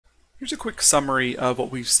Here's a quick summary of what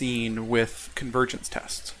we've seen with convergence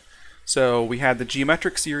tests. So we had the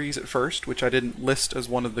geometric series at first, which I didn't list as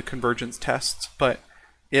one of the convergence tests, but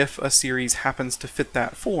if a series happens to fit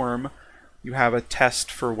that form, you have a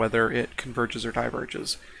test for whether it converges or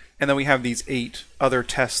diverges. And then we have these 8 other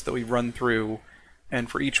tests that we've run through, and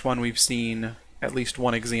for each one we've seen at least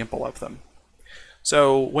one example of them.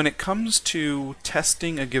 So when it comes to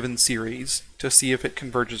testing a given series to see if it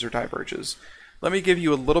converges or diverges, let me give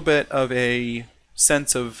you a little bit of a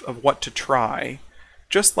sense of what to try.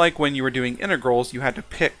 Just like when you were doing integrals, you had to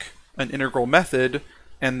pick an integral method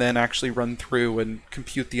and then actually run through and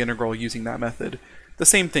compute the integral using that method. The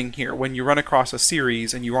same thing here. When you run across a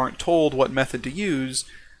series and you aren't told what method to use,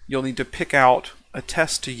 you'll need to pick out a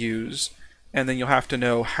test to use, and then you'll have to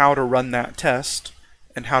know how to run that test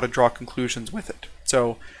and how to draw conclusions with it.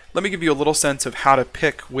 So let me give you a little sense of how to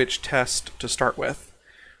pick which test to start with.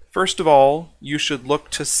 First of all, you should look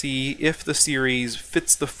to see if the series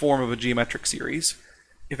fits the form of a geometric series.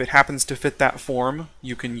 If it happens to fit that form,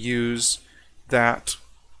 you can use that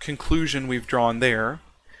conclusion we've drawn there.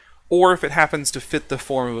 Or if it happens to fit the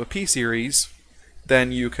form of a p-series,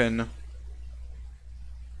 then you can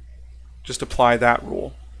just apply that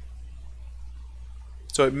rule.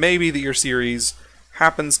 So it may be that your series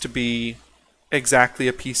happens to be exactly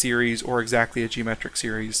a p-series or exactly a geometric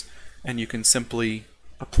series, and you can simply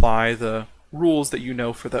apply the rules that you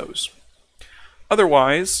know for those.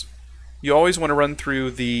 Otherwise, you always want to run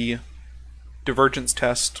through the divergence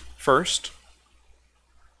test first,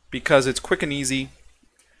 because it's quick and easy,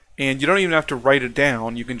 and you don't even have to write it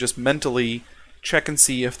down. You can just mentally check and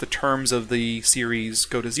see if the terms of the series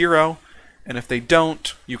go to 0, and if they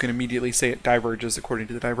don't, you can immediately say it diverges according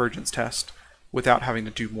to the divergence test without having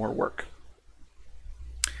to do more work.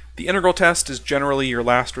 The integral test is generally your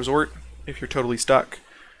last resort if you're totally stuck.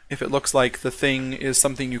 If it looks like the thing is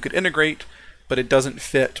something you could integrate, but it doesn't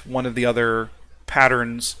fit one of the other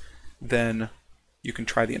patterns, then you can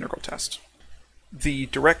try the integral test. The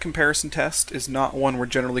direct comparison test is not one we're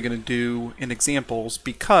generally going to do in examples,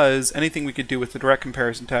 because anything we could do with the direct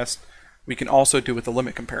comparison test, we can also do with the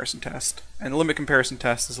limit comparison test. And the limit comparison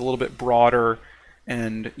test is a little bit broader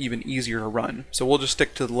and even easier to run. So we'll just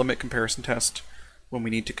stick to the limit comparison test when we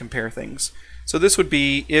need to compare things. So this would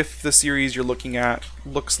be if the series you're looking at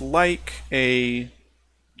looks like a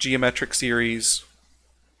geometric series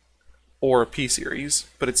or a p-series,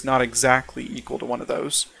 but it's not exactly equal to one of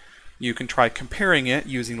those. You can try comparing it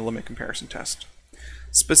using the limit comparison test.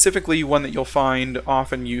 Specifically, one that you'll find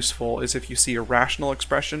often useful is if you see a rational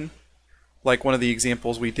expression, like one of the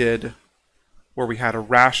examples we did where we had a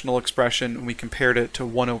rational expression and we compared it to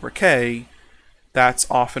 1 over k. That's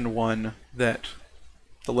often one that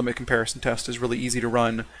the limit comparison test is really easy to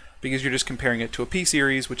run, because you're just comparing it to a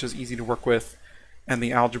p-series, which is easy to work with, and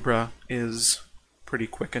the algebra is pretty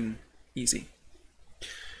quick and easy.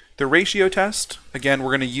 The ratio test, again,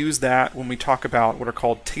 we're going to use that when we talk about what are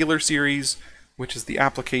called Taylor series, which is the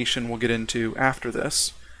application we'll get into after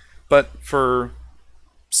this. But for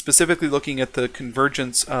specifically looking at the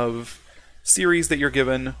convergence of series that you're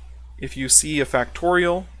given, if you see a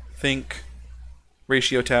factorial, think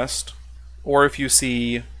ratio test. Or if you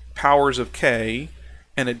see powers of k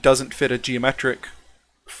and it doesn't fit a geometric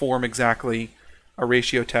form exactly, a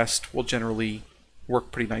ratio test will generally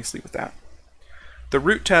work pretty nicely with that. The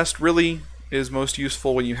root test really is most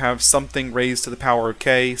useful when you have something raised to the power of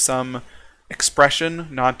k, some expression,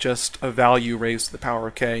 not just a value raised to the power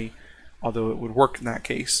of k, although it would work in that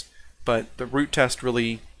case. But the root test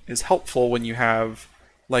really is helpful when you have,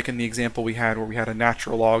 like in the example we had where we had a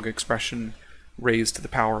natural log expression raised to the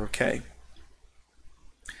power of k.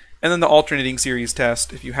 And then the alternating series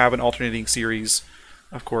test, if you have an alternating series,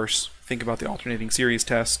 of course, think about the alternating series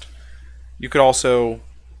test. You could also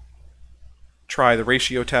try the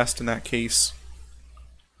ratio test in that case.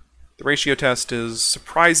 The ratio test is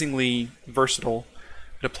surprisingly versatile.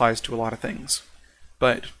 It applies to a lot of things.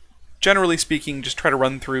 But generally speaking, just try to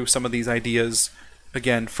run through some of these ideas.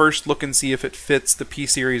 Again, first look and see if it fits the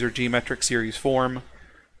p-series or geometric series form.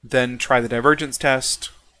 Then try the divergence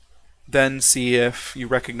test. Then see if you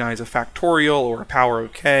recognize a factorial or a power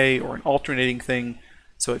of k or an alternating thing,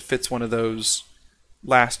 so it fits one of those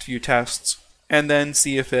last few tests. And then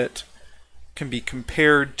see if it can be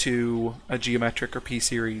compared to a geometric or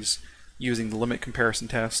p-series using the limit comparison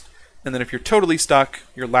test. And then if you're totally stuck,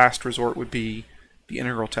 your last resort would be the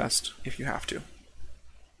integral test if you have to.